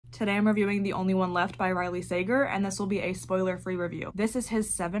Today I'm reviewing The Only One Left by Riley Sager, and this will be a spoiler-free review. This is his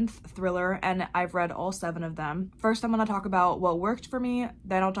 7th thriller, and I've read all 7 of them. First, I'm going to talk about what worked for me,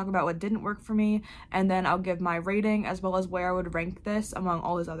 then I'll talk about what didn't work for me, and then I'll give my rating as well as where I would rank this among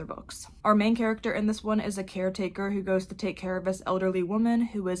all his other books. Our main character in this one is a caretaker who goes to take care of this elderly woman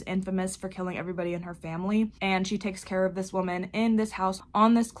who is infamous for killing everybody in her family, and she takes care of this woman in this house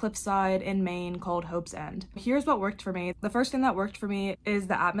on this cliffside in Maine called Hope's End. Here's what worked for me. The first thing that worked for me is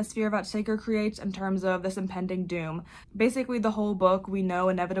the atmosphere that Sager creates in terms of this impending doom. Basically, the whole book, we know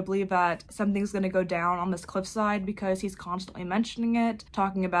inevitably that something's going to go down on this cliffside because he's constantly mentioning it,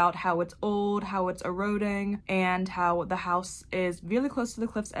 talking about how it's old, how it's eroding, and how the house is really close to the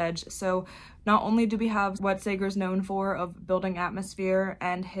cliff's edge. So not only do we have what Sager's known for of building atmosphere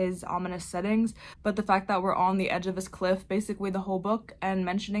and his ominous settings, but the fact that we're on the edge of this cliff basically the whole book and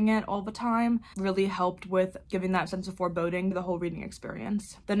mentioning it all the time really helped with giving that sense of foreboding to the whole reading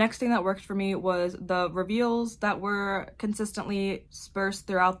experience. The next thing that worked for me was the reveals that were consistently dispersed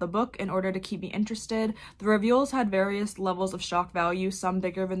throughout the book in order to keep me interested. The reveals had various levels of shock value, some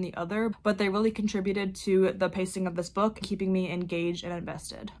bigger than the other, but they really contributed to the pacing of this book, keeping me engaged and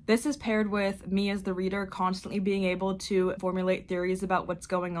invested. This is paired with me as the reader constantly being able to formulate theories about what's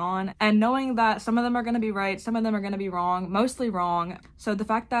going on and knowing that some of them are going to be right, some of them are going to be wrong, mostly wrong. So the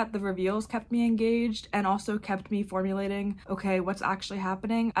fact that the reveals kept me engaged and also kept me formulating, okay, what's actually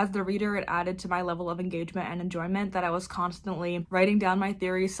happening? As the reader, it added to my level of engagement and enjoyment that I was constantly writing down my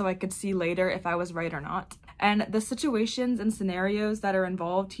theories so I could see later if I was right or not. And the situations and scenarios that are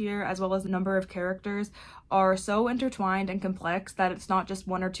involved here, as well as the number of characters, are so intertwined and complex that it's not just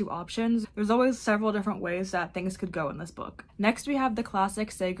one or two options. There's always several different ways that things could go in this book. Next, we have the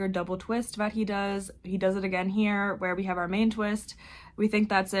classic Sager double twist that he does. He does it again here, where we have our main twist. We think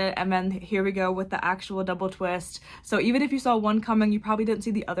that's it, and then here we go with the actual double twist. So even if you saw one coming, you probably didn't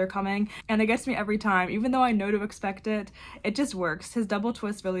see the other coming, and it gets me every time. Even though I know to expect it, it just works. His double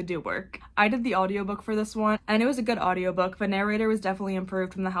twists really do work. I did the audiobook for this one, and it was a good audiobook. The narrator was definitely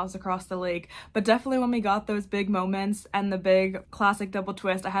improved from The House Across the Lake, but definitely when we got those big moments and the big classic double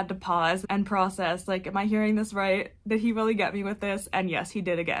twist, I had to pause and process, like, am I hearing this right? Did he really get me with this? And yes, he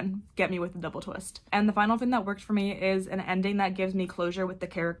did again, get me with the double twist. And the final thing that worked for me is an ending that gives me closure with the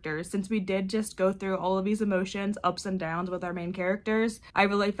characters. Since we did just go through all of these emotions, ups and downs with our main characters, I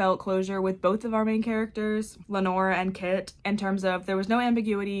really felt closure with both of our main characters, Lenore and Kit, in terms of there was no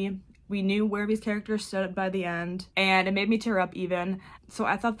ambiguity. We knew where these characters stood by the end, and it made me tear up even. So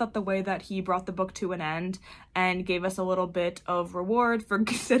I thought that the way that he brought the book to an end and gave us a little bit of reward for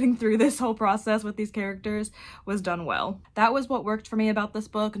sitting through this whole process with these characters was done well. That was what worked for me about this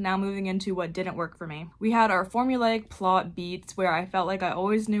book. Now moving into what didn't work for me. We had our formulaic plot beats where I felt like I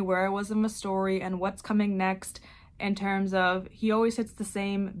always knew where I was in the story and what's coming next, in terms of he always hits the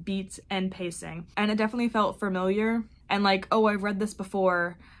same beats and pacing. And it definitely felt familiar and like, oh, I've read this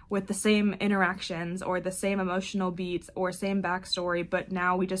before, with the same interactions or the same emotional beats or same backstory, but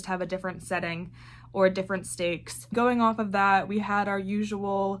now we just have a different setting or different stakes. Going off of that, we had our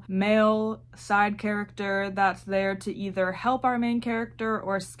usual male side character that's there to either help our main character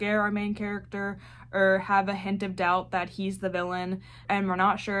or scare our main character or have a hint of doubt that he's the villain, and we're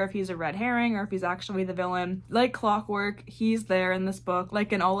not sure if he's a red herring or if he's actually the villain. Like clockwork, he's there in this book,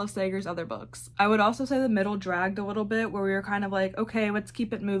 like in all of Sager's other books. I would also say the middle dragged a little bit, where we were kind of like, okay, let's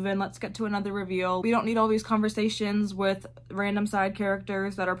keep it moving, let's get to another reveal. We don't need all these conversations with random side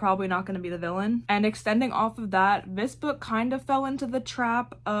characters that are probably not going to be the villain. And extending off of that, this book kind of fell into the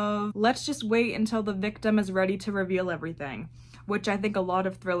trap of let's just wait until the victim is ready to reveal everything, which I think a lot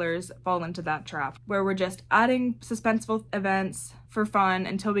of thrillers fall into that trap, where we're just adding suspenseful events for fun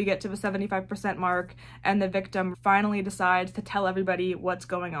until we get to the 75% mark and the victim finally decides to tell everybody what's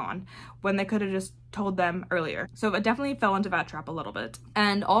going on when they could have just told them earlier. So it definitely fell into that trap a little bit.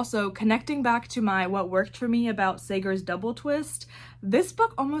 And also connecting back to my what worked for me about Sager's double twist, this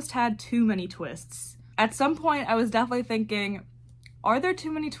book almost had too many twists. At some point I was definitely thinking, are there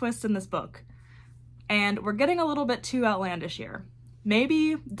too many twists in this book? And we're getting a little bit too outlandish here.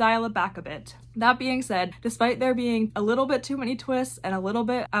 Maybe dial it back a bit. That being said, despite there being a little bit too many twists and a little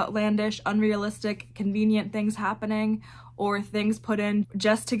bit outlandish, unrealistic, convenient things happening, or things put in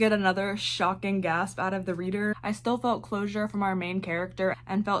just to get another shocking gasp out of the reader, I still felt closure from our main character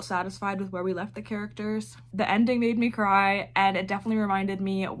and felt satisfied with where we left the characters. The ending made me cry, and it definitely reminded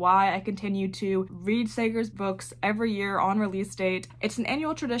me why I continue to read Sager's books every year on release date. It's an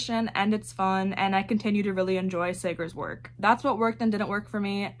annual tradition and it's fun, and I continue to really enjoy Sager's work. That's what worked and didn't work for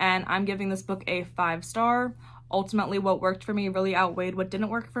me, and I'm giving this book a 5 star. ultimately what worked for me really outweighed what didn't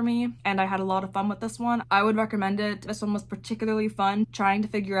work for me, and I had a lot of fun with this one. I would recommend it. This one was particularly fun, trying to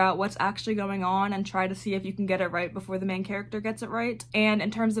figure out what's actually going on and try to see if you can get it right before the main character gets it right. And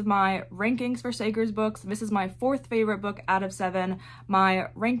in terms of my rankings for Sager's books, this is my 4th favorite book out of 7. My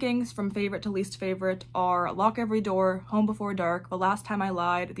rankings from favorite to least favorite are Lock Every Door, Home Before Dark, The Last Time I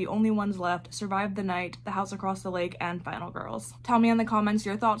Lied, The Only Ones Left, Survive the Night, The House Across the Lake, and Final Girls. Tell me in the comments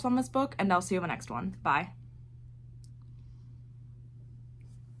your thoughts on this book, and I'll see you in the next one. Bye.